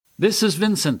This is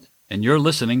Vincent, and you're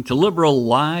listening to Liberal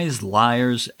Lies,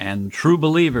 Liars, and True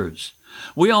Believers.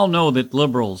 We all know that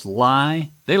liberals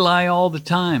lie. They lie all the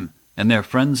time, and their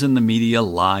friends in the media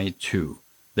lie too.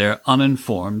 Their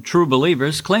uninformed true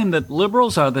believers claim that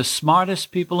liberals are the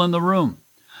smartest people in the room.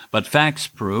 But facts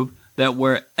prove that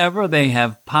wherever they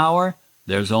have power,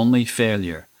 there's only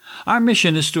failure. Our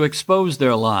mission is to expose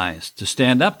their lies, to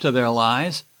stand up to their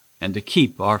lies, and to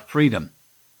keep our freedom.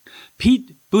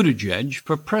 Pete Buttigieg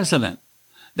for president.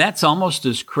 That's almost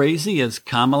as crazy as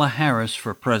Kamala Harris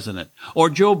for president, or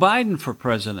Joe Biden for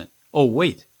president. Oh,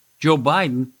 wait, Joe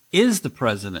Biden is the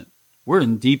president. We're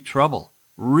in deep trouble,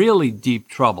 really deep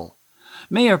trouble.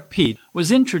 Mayor Pete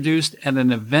was introduced at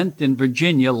an event in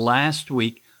Virginia last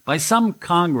week by some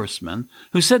congressman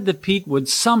who said that Pete would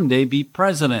someday be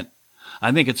president.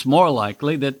 I think it's more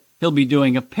likely that he'll be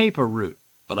doing a paper route,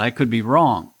 but I could be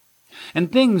wrong.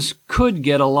 And things could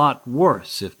get a lot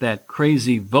worse if that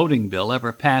crazy voting bill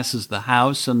ever passes the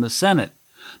House and the Senate.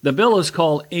 The bill is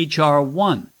called H.R.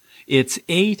 1. It's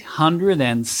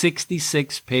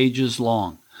 866 pages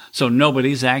long, so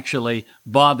nobody's actually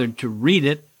bothered to read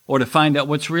it or to find out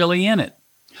what's really in it.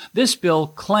 This bill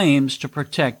claims to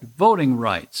protect voting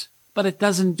rights, but it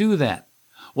doesn't do that.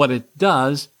 What it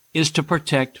does is to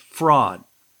protect fraud.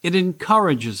 It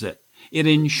encourages it. It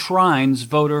enshrines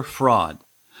voter fraud.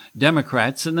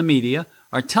 Democrats in the media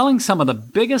are telling some of the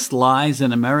biggest lies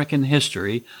in American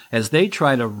history as they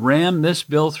try to ram this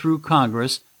bill through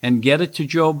Congress and get it to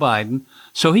Joe Biden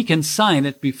so he can sign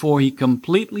it before he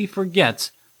completely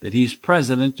forgets that he's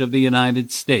president of the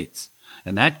United States.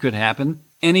 And that could happen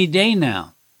any day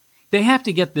now. They have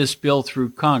to get this bill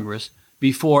through Congress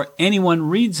before anyone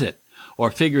reads it or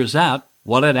figures out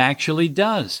what it actually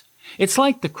does. It's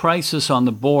like the crisis on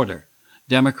the border.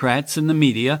 Democrats in the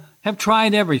media have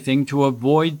tried everything to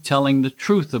avoid telling the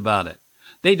truth about it.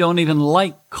 They don't even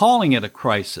like calling it a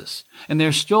crisis, and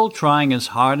they're still trying as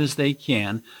hard as they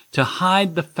can to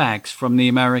hide the facts from the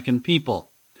American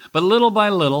people. But little by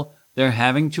little, they're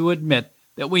having to admit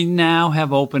that we now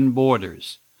have open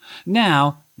borders.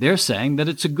 Now, they're saying that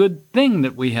it's a good thing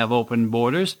that we have open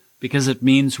borders because it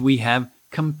means we have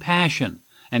compassion,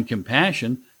 and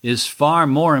compassion is far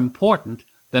more important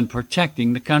than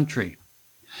protecting the country.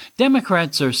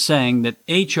 Democrats are saying that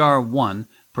H.R. 1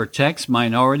 protects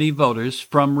minority voters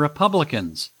from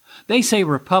Republicans. They say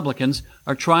Republicans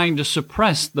are trying to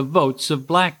suppress the votes of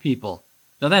black people.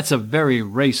 Now, that's a very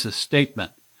racist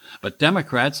statement. But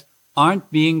Democrats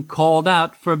aren't being called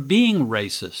out for being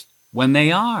racist when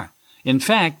they are. In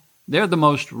fact, they're the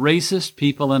most racist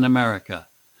people in America.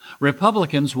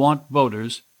 Republicans want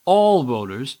voters, all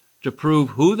voters, to prove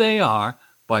who they are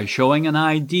by showing an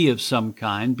ID of some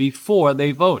kind before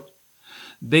they vote.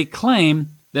 They claim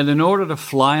that in order to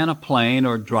fly on a plane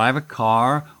or drive a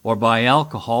car or buy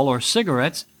alcohol or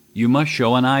cigarettes, you must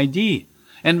show an ID.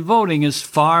 And voting is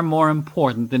far more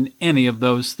important than any of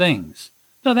those things.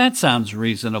 Now that sounds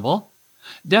reasonable.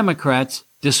 Democrats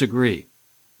disagree.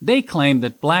 They claim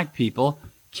that black people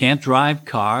can't drive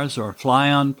cars or fly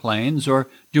on planes or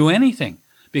do anything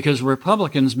because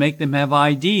Republicans make them have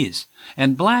IDs,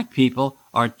 and black people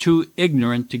are too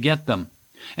ignorant to get them.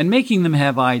 And making them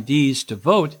have IDs to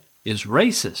vote is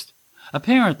racist.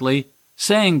 Apparently,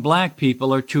 saying black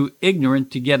people are too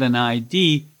ignorant to get an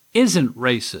ID isn't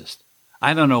racist.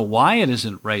 I don't know why it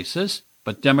isn't racist,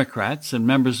 but Democrats and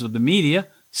members of the media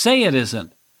say it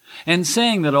isn't. And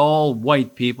saying that all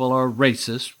white people are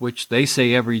racist, which they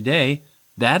say every day,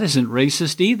 that isn't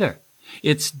racist either.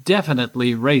 It's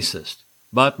definitely racist.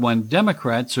 But when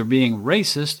Democrats are being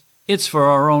racist, it's for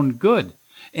our own good,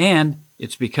 and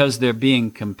it's because they're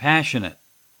being compassionate.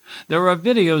 There are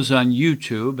videos on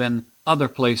YouTube and other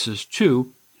places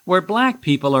too where black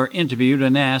people are interviewed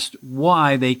and asked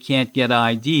why they can't get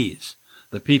IDs.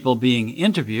 The people being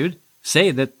interviewed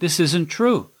say that this isn't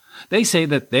true. They say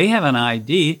that they have an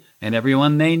ID and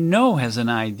everyone they know has an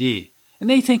ID, and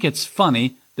they think it's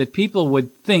funny that people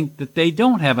would think that they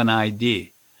don't have an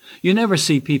ID. You never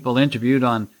see people interviewed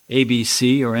on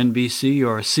ABC or NBC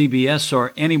or CBS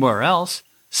or anywhere else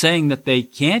saying that they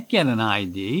can't get an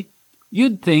ID.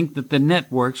 You'd think that the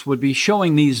networks would be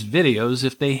showing these videos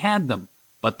if they had them,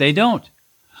 but they don't.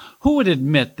 Who would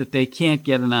admit that they can't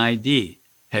get an ID?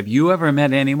 Have you ever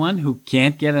met anyone who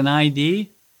can't get an ID?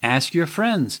 Ask your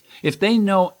friends if they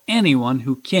know anyone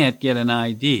who can't get an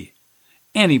ID.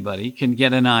 Anybody can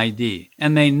get an ID,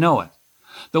 and they know it.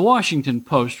 The Washington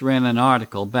Post ran an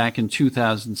article back in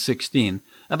 2016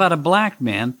 about a black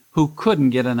man who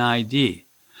couldn't get an ID.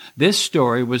 This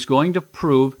story was going to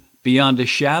prove beyond a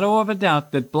shadow of a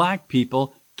doubt that black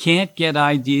people can't get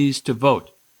IDs to vote,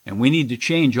 and we need to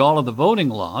change all of the voting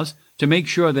laws to make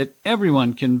sure that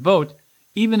everyone can vote,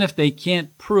 even if they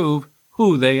can't prove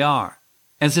who they are.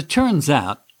 As it turns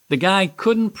out, the guy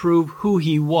couldn't prove who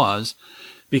he was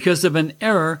because of an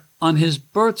error on his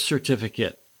birth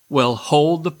certificate. Well,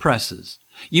 hold the presses.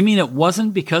 You mean it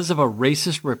wasn't because of a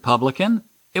racist Republican?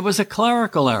 It was a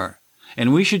clerical error.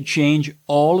 And we should change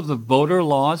all of the voter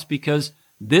laws because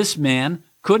this man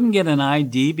couldn't get an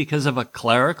ID because of a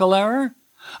clerical error?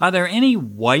 Are there any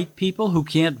white people who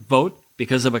can't vote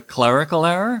because of a clerical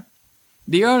error?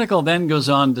 The article then goes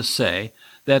on to say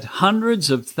that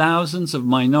hundreds of thousands of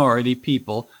minority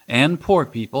people and poor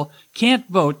people can't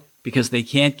vote because they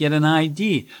can't get an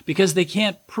ID, because they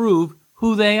can't prove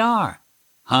who they are.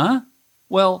 Huh?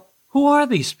 Well, who are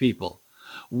these people?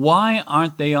 Why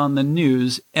aren't they on the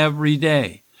news every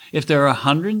day? If there are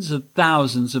hundreds of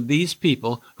thousands of these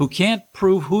people who can't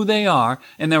prove who they are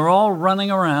and they're all running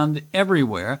around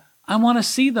everywhere, I want to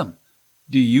see them.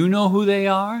 Do you know who they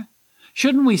are?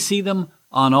 Shouldn't we see them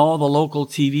on all the local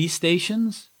TV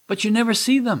stations? But you never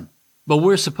see them. But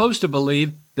we're supposed to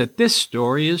believe that this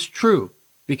story is true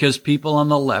because people on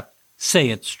the left say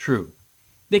it's true.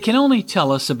 They can only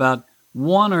tell us about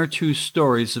one or two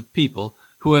stories of people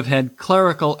who have had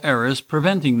clerical errors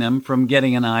preventing them from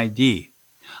getting an ID.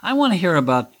 I want to hear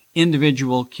about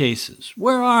individual cases.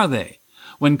 Where are they?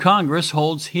 When Congress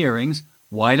holds hearings,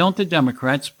 why don't the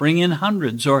Democrats bring in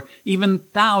hundreds or even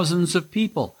thousands of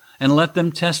people and let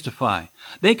them testify?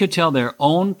 They could tell their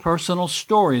own personal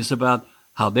stories about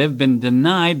how they've been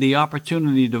denied the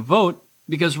opportunity to vote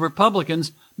because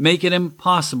Republicans make it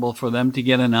impossible for them to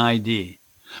get an ID.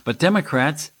 But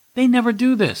Democrats, they never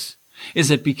do this.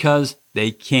 Is it because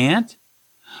they can't?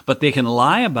 But they can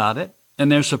lie about it,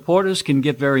 and their supporters can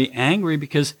get very angry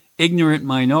because ignorant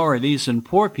minorities and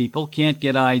poor people can't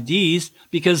get IDs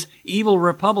because evil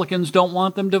Republicans don't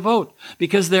want them to vote,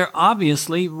 because they're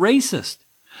obviously racist.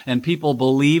 And people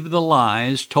believe the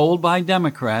lies told by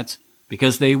Democrats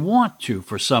because they want to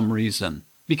for some reason,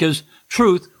 because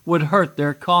truth would hurt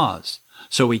their cause.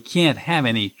 So we can't have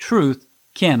any truth,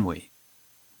 can we?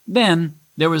 Then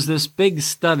there was this big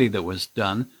study that was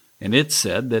done, and it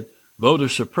said that voter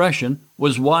suppression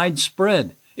was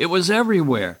widespread. It was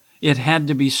everywhere. It had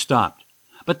to be stopped.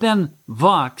 But then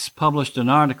Vox published an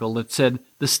article that said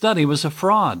the study was a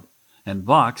fraud, and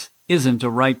Vox isn't a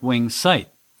right-wing site.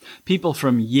 People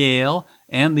from Yale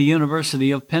and the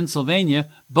University of Pennsylvania,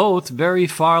 both very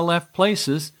far-left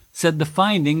places, said the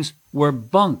findings were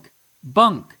bunk.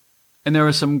 And there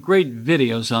are some great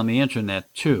videos on the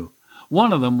internet, too.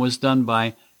 One of them was done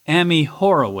by Amy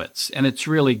Horowitz, and it's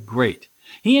really great.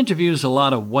 He interviews a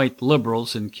lot of white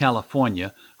liberals in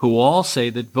California who all say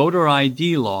that voter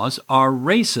ID laws are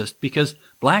racist because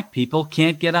black people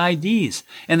can't get IDs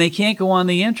and they can't go on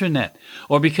the internet,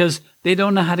 or because they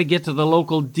don't know how to get to the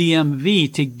local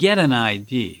DMV to get an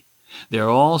ID. They're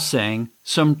all saying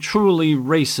some truly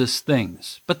racist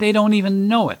things, but they don't even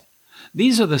know it.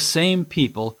 These are the same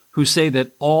people who say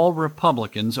that all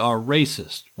Republicans are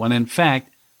racist, when in fact,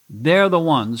 they're the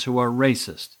ones who are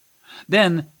racist.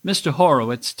 Then Mr.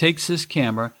 Horowitz takes his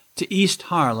camera to East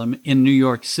Harlem in New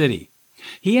York City.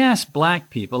 He asks black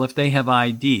people if they have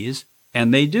IDs,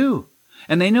 and they do.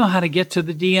 And they know how to get to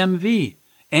the DMV.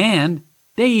 And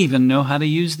they even know how to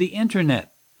use the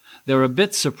internet. They're a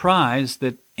bit surprised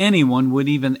that anyone would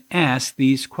even ask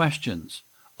these questions.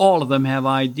 All of them have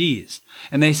IDs,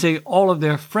 and they say all of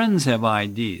their friends have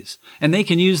IDs, and they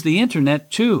can use the internet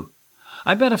too.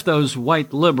 I bet if those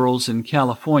white liberals in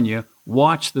California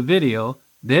watched the video,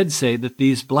 they'd say that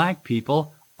these black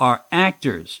people are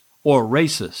actors or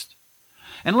racist.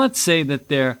 And let's say that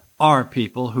there are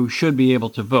people who should be able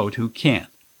to vote who can't.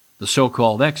 The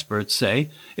so-called experts say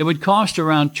it would cost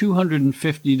around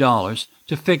 $250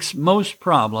 to fix most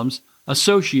problems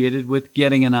associated with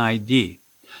getting an ID.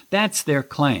 That's their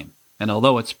claim, and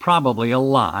although it's probably a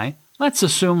lie, let's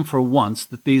assume for once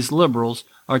that these liberals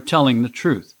are telling the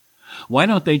truth. Why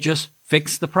don't they just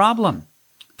fix the problem?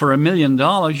 For $1 million,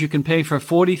 you can pay for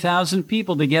 40,000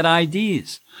 people to get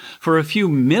IDs. For a few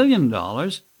 $1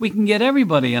 million, we can get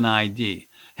everybody an ID.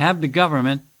 Have the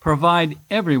government provide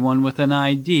everyone with an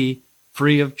ID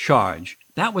free of charge.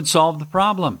 That would solve the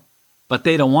problem. But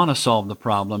they don't want to solve the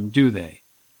problem, do they?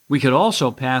 We could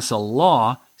also pass a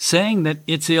law saying that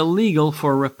it's illegal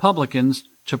for Republicans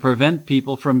to prevent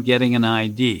people from getting an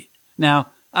ID. Now,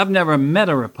 I've never met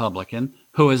a Republican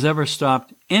who has ever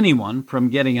stopped anyone from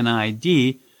getting an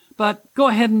ID, but go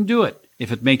ahead and do it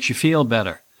if it makes you feel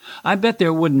better. I bet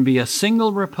there wouldn't be a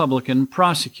single Republican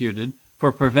prosecuted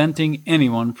for preventing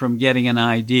anyone from getting an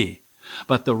ID.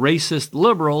 But the racist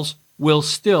liberals will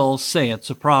still say it's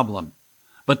a problem.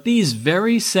 But these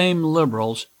very same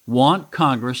liberals want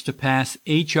Congress to pass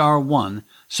H.R. 1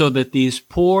 so that these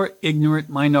poor, ignorant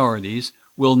minorities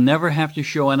will never have to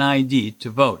show an ID to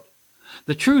vote.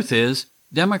 The truth is,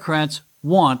 Democrats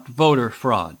want voter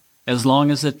fraud, as long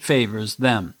as it favors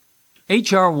them.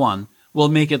 H.R. 1 will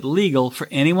make it legal for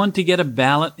anyone to get a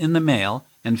ballot in the mail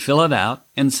and fill it out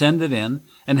and send it in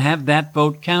and have that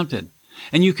vote counted.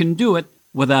 And you can do it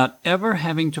without ever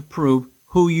having to prove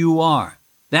who you are.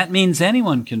 That means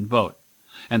anyone can vote.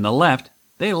 And the left,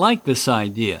 they like this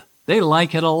idea. They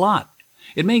like it a lot.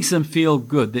 It makes them feel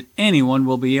good that anyone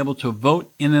will be able to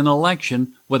vote in an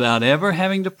election without ever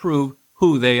having to prove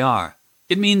who they are.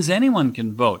 It means anyone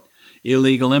can vote.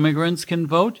 Illegal immigrants can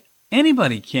vote.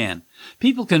 Anybody can.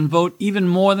 People can vote even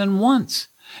more than once.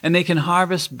 And they can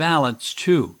harvest ballots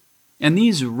too. And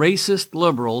these racist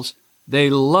liberals, they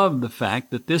love the fact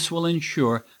that this will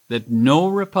ensure that no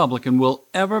Republican will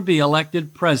ever be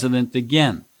elected president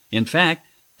again. In fact,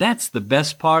 that's the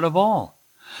best part of all.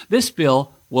 This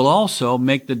bill will also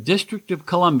make the District of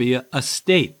Columbia a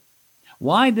state.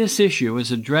 Why this issue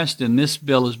is addressed in this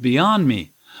bill is beyond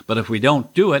me, but if we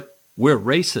don't do it, we're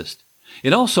racist.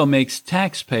 It also makes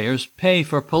taxpayers pay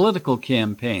for political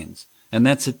campaigns, and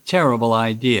that's a terrible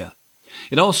idea.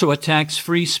 It also attacks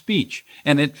free speech,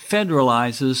 and it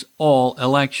federalizes all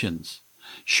elections.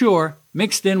 Sure,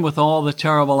 mixed in with all the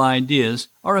terrible ideas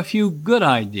are a few good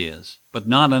ideas, but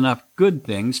not enough good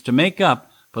things to make up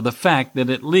for the fact that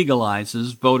it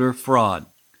legalizes voter fraud.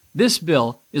 This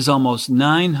bill is almost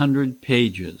 900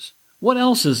 pages. What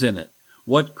else is in it?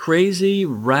 What crazy,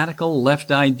 radical left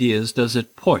ideas does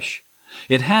it push?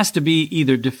 It has to be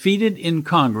either defeated in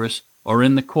Congress or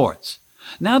in the courts.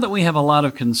 Now that we have a lot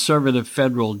of conservative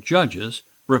federal judges,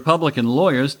 Republican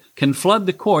lawyers can flood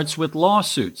the courts with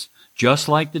lawsuits, just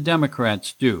like the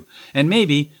Democrats do. And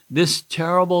maybe this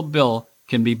terrible bill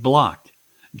can be blocked.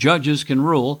 Judges can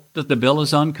rule that the bill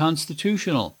is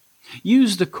unconstitutional.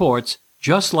 Use the courts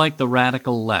just like the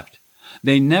radical left.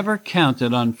 They never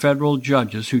counted on federal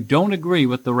judges who don't agree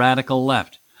with the radical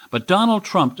left. But Donald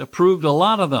Trump approved a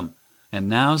lot of them, and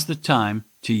now's the time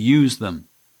to use them.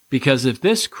 Because if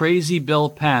this crazy bill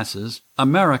passes,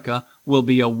 America will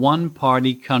be a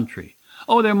one-party country.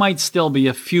 Oh, there might still be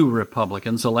a few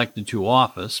Republicans elected to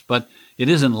office, but it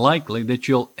isn't likely that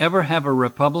you'll ever have a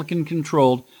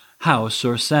Republican-controlled House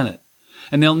or Senate.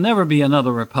 And there'll never be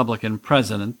another Republican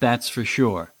president, that's for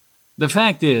sure. The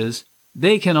fact is,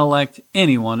 they can elect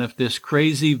anyone if this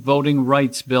crazy voting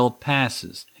rights bill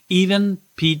passes, even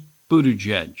Pete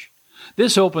Buttigieg.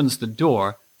 This opens the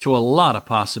door to a lot of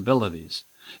possibilities.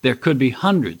 There could be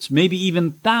hundreds, maybe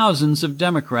even thousands of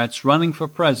Democrats running for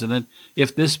president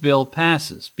if this bill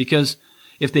passes, because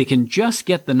if they can just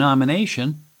get the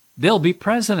nomination, they'll be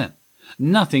president.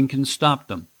 Nothing can stop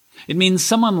them. It means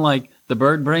someone like the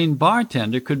Bird Brain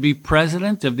bartender could be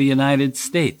president of the United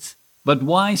States. But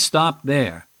why stop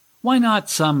there? Why not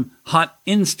some hot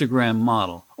Instagram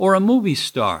model or a movie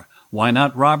star? Why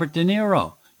not Robert De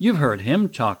Niro? You've heard him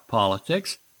talk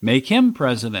politics. Make him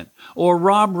president. Or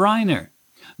Rob Reiner.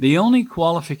 The only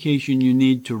qualification you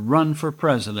need to run for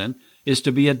president is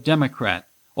to be a Democrat,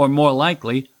 or more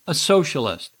likely, a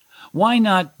socialist. Why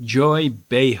not Joy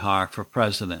Behar for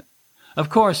president? Of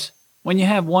course, when you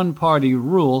have one-party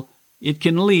rule, it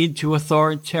can lead to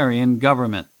authoritarian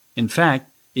government. In fact,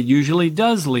 it usually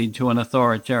does lead to an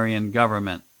authoritarian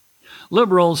government.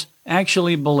 Liberals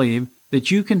actually believe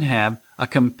that you can have a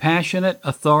compassionate,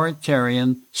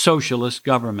 authoritarian, socialist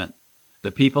government.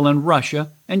 The people in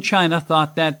Russia and China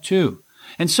thought that too,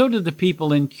 and so did the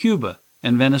people in Cuba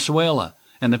and Venezuela,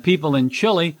 and the people in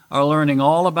Chile are learning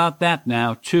all about that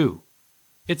now too.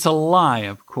 It's a lie,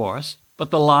 of course, but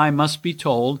the lie must be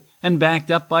told and backed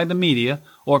up by the media,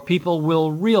 or people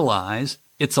will realize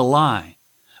it's a lie.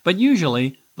 But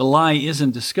usually, the lie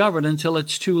isn't discovered until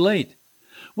it's too late.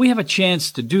 We have a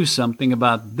chance to do something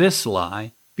about this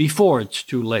lie before it's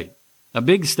too late. A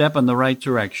big step in the right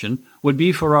direction would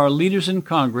be for our leaders in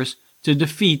Congress to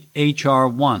defeat H.R.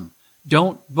 1.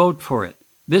 Don't vote for it.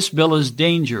 This bill is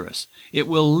dangerous. It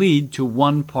will lead to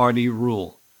one-party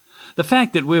rule. The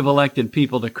fact that we've elected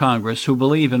people to Congress who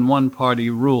believe in one-party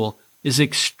rule is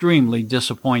extremely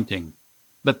disappointing.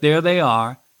 But there they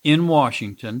are in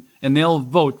Washington, and they'll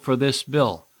vote for this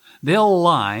bill. They'll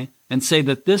lie and say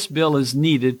that this bill is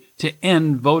needed to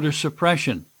end voter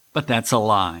suppression. But that's a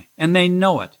lie, and they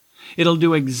know it. It'll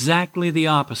do exactly the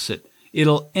opposite.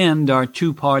 It'll end our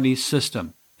two-party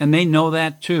system, and they know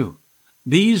that too.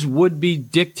 These would-be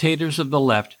dictators of the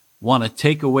left want to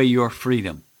take away your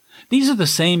freedom. These are the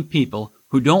same people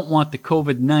who don't want the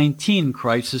COVID-19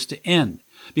 crisis to end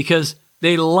because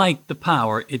they like the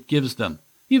power it gives them.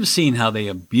 You've seen how they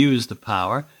abuse the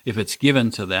power if it's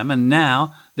given to them, and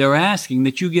now they're asking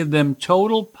that you give them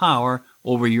total power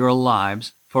over your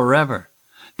lives forever.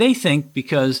 They think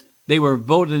because they were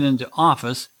voted into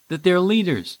office that they're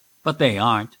leaders, but they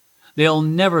aren't. They'll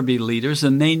never be leaders,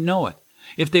 and they know it.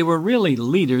 If they were really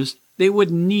leaders, they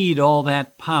wouldn't need all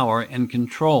that power and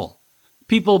control.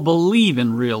 People believe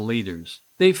in real leaders.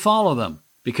 They follow them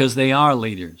because they are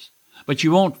leaders. But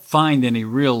you won't find any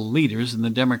real leaders in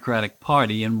the Democratic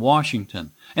Party in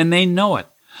Washington, and they know it.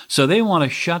 So they want to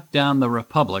shut down the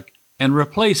republic and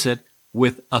replace it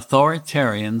with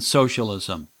authoritarian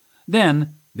socialism.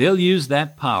 Then they'll use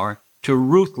that power to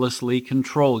ruthlessly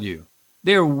control you.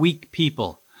 They're weak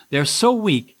people. They're so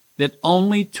weak that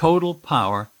only total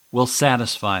power will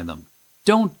satisfy them.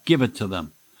 Don't give it to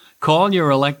them. Call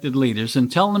your elected leaders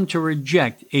and tell them to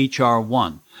reject H.R.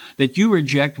 1, that you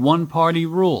reject one-party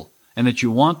rule, and that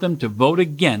you want them to vote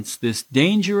against this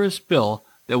dangerous bill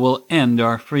that will end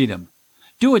our freedom.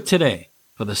 Do it today,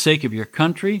 for the sake of your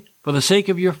country, for the sake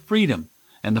of your freedom,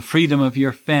 and the freedom of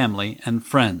your family and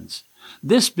friends.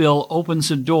 This bill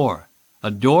opens a door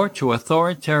to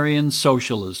authoritarian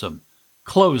socialism.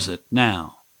 Close it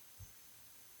now.